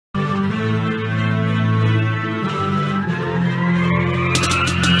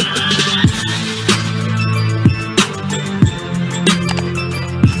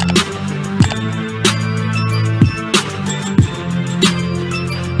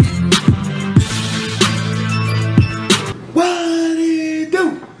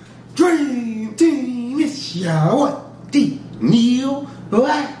Yo, the Neal,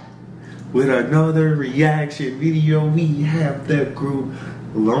 what? With another reaction video, we have the group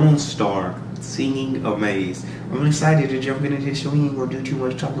Lonestar singing Amaze. I'm excited to jump into this, so we ain't gonna do too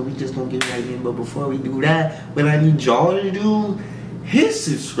much talking. We just gonna get right in. But before we do that, what I need y'all to do, hit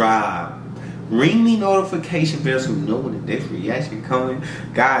subscribe. Ring the notification bell so you know when the next reaction coming.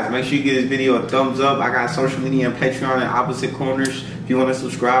 Guys, make sure you give this video a thumbs up. I got social media and Patreon in opposite corners. If you want to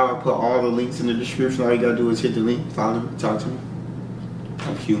subscribe, I put all the links in the description. All you gotta do is hit the link, follow me, talk to me.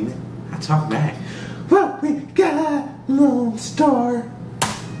 I'm human. I talk back. Well, we got Lonestar.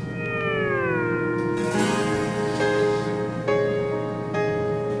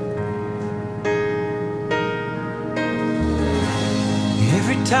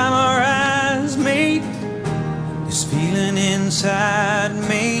 Every time our eyes meet, this feeling inside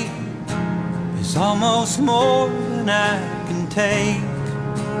me is almost more than I can take.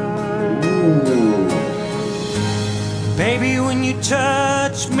 Ooh. Baby, when you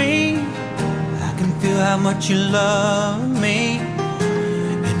touch me, I can feel how much you love me,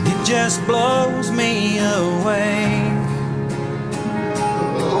 and it just blows me away.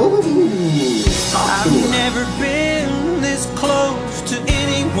 Ooh. I've never been this close to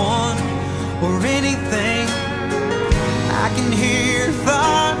anyone or anything. I can hear your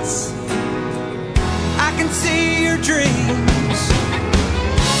thoughts, I can see your dreams.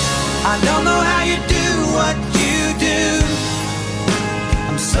 I don't know how you do what you do.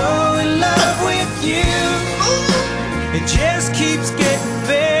 I'm so in love with you. It just keeps getting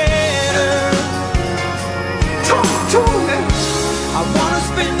better. I wanna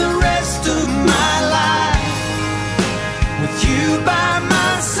spend the rest of my life with you by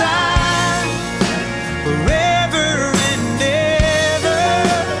my side, forever and ever.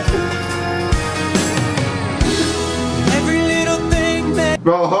 Every little thing that...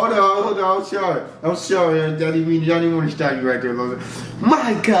 Bro, hold on, I'm sorry, I didn't want to stop you right there.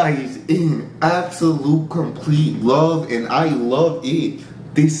 My guy is in absolute complete love, and I love it.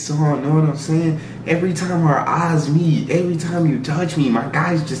 This song, know what I'm saying? Every time our eyes meet, every time you touch me, my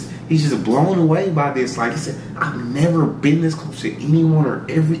guy's he's just blown away by this. Like I said, I've never been this close to anyone or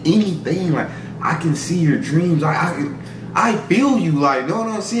anything. Like, I can see your dreams. I feel you. Like, know what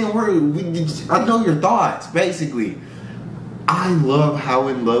I'm saying? I know your thoughts, basically. I love how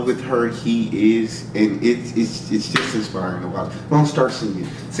in love with her he is, and it's just inspiring to watch. Lonestar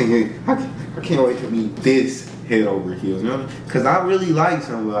singing. I can't wait to meet this head over heels, you know? Because I really like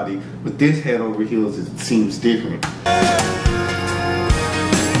somebody, but this head over heels, it seems different.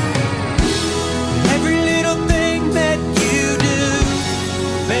 Every little thing that you do,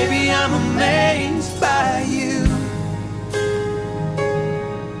 baby, I'm amazed by you.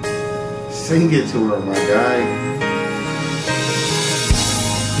 Sing it to her, my guy.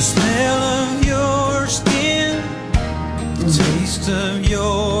 The smell of your skin, the taste of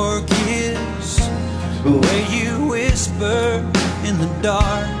your kiss, the way you whisper in the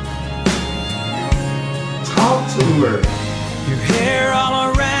dark. Talk to her. Your hair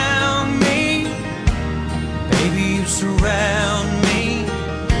all around me, baby, you surround me.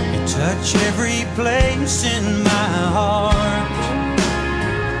 You touch every place in my heart.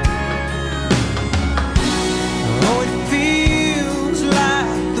 Oh, it feels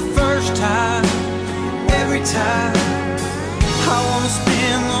like the first time, every time. I wanna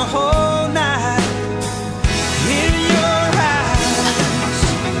spend the whole night in your eyes.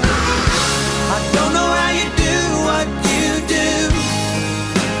 I don't know how you do what you do.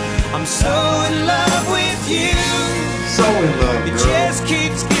 I'm so in love with you. So in love, It girl. just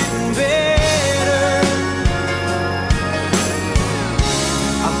keeps getting better.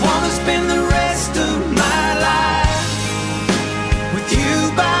 I wanna spend the rest of my life with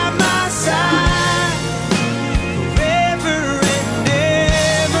you by my side, forever and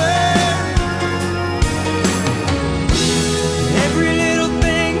ever. Every little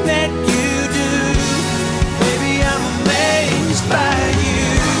thing that you do, baby, I'm amazed by you.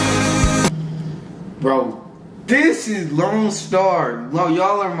 Bro, this is Lonestar.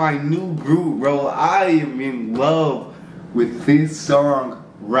 Y'all are my new group, bro. I am in love with this song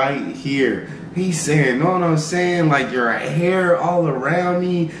right here. He's saying, know what I'm saying? Like, your hair all around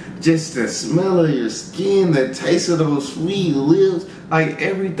me, just the smell of your skin, the taste of those sweet lips, like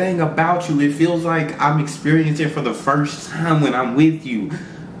everything about you. It feels like I'm experiencing it for the first time when I'm with you.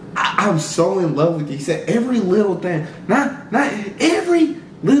 I'm so in love with you. He said every little thing, not every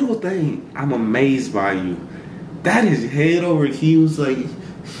little thing. I'm amazed by you. That is head over heels. Like,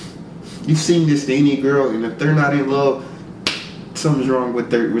 you've seen this to any girl, and if they're not in love, something's wrong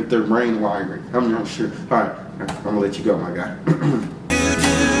with their brain wiring. I'm not sure. All right, I'm gonna let you go, my guy.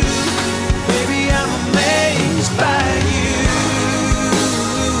 Baby, I'm amazed.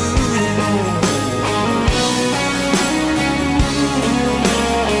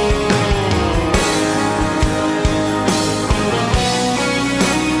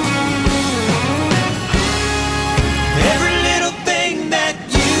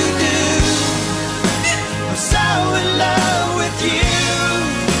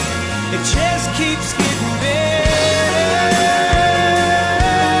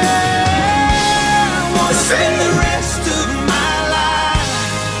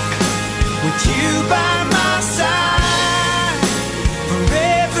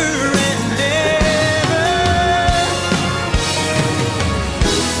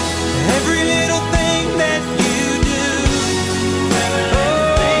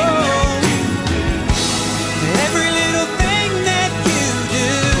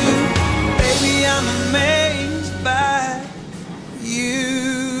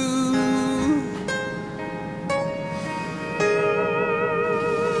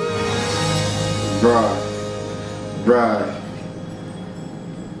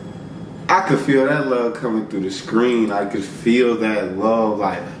 I could feel that love coming through the screen. I could feel that love,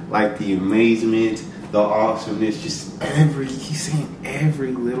 like the amazement, the awesomeness, just he's saying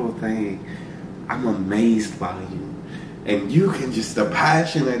every little thing. I'm amazed by you. And you can just, the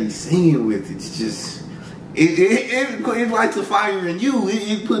passion that he's singing with, it's just, it lights a fire in you.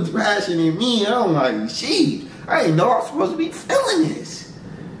 It puts passion in me. I'm like, gee, I didn't know I was supposed to be feeling this.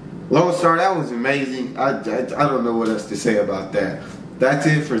 Lonestar, that was amazing. I don't know what else to say about that. That's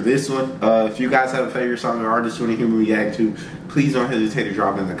it for this one. If you guys have a favorite song or artist you want to hear me react to, please don't hesitate to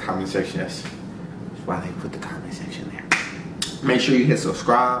drop it in the comment section. That's why they put the comment section there. Make sure you hit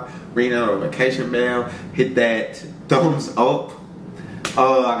subscribe, ring that notification bell, hit that thumbs up.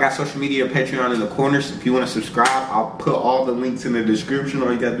 I got social media, Patreon in the corners. If you want to subscribe, I'll put all the links in the description.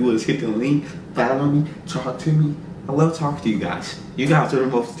 All you gotta do is hit the link, follow me, talk to me. I love talking to you guys. You guys are the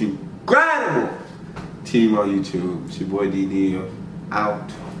most incredible team on YouTube. It's your boy D Neal.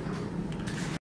 Out.